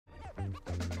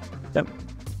So,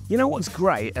 you know what's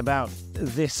great about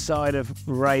this side of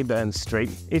Raeburn Street,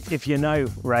 if you know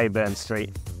Raeburn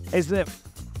Street, is that,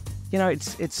 you know,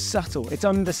 it's subtle, it's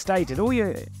understated. All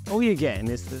you're getting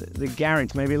is the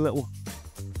garage, maybe a little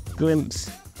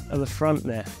glimpse of the front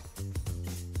there.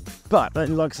 But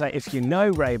like I say, if you know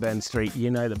Raeburn Street, you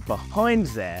know that behind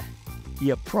there,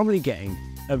 you're probably getting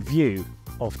a view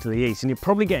off to the east, and you're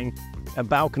probably getting a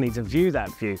balcony to view that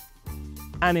view.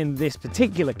 And in this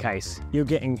particular case, you're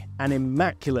getting an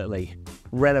immaculately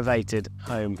renovated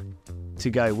home to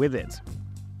go with it.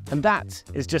 And that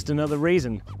is just another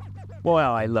reason why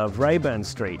I love Raeburn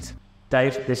Street.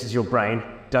 Dave, this is your brain.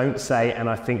 Don't say, and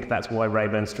I think that's why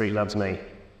Raeburn Street loves me.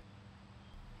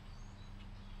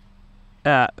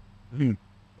 That's...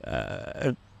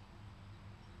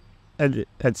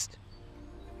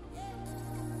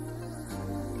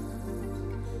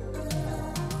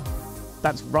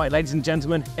 That's right, ladies and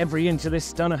gentlemen, every inch of this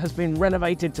stunner has been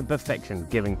renovated to perfection,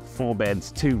 giving 4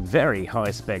 beds, 2 very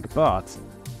high-spec baths,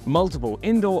 multiple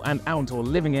indoor and outdoor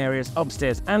living areas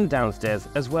upstairs and downstairs,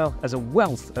 as well as a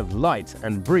wealth of light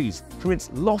and breeze from its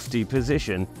lofty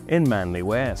position in Manly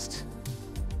West.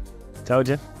 Told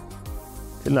you,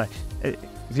 didn't I? A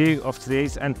view off to the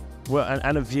east and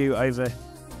a view over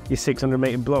your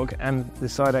 600-metre block and the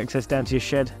side access down to your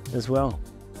shed as well.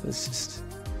 It's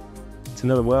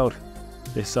another world,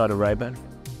 this side of Raeburn.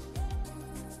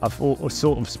 I've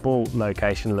sort of spoiled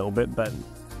location a little bit, but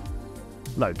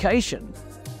location.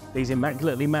 These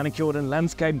immaculately manicured and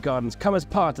landscaped gardens come as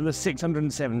part of the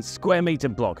 607 square metre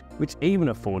block, which even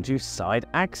affords you side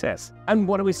access. And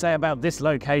what do we say about this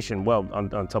location? Well, on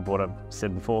top of what I've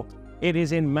said before, it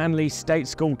is in Manly State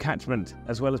School catchment,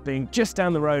 as well as being just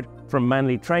down the road from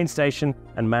Manly train station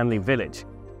and Manly Village.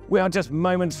 We are just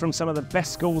moments from some of the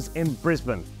best schools in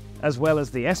Brisbane, as well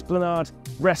as the Esplanade,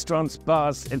 restaurants,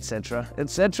 bars, etc,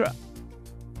 etc.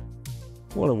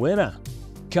 What a winner.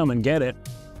 Come and get it.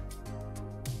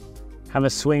 Have a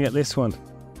swing at this one.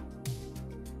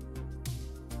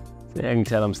 I can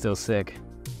tell I'm still sick.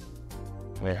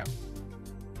 Yeah.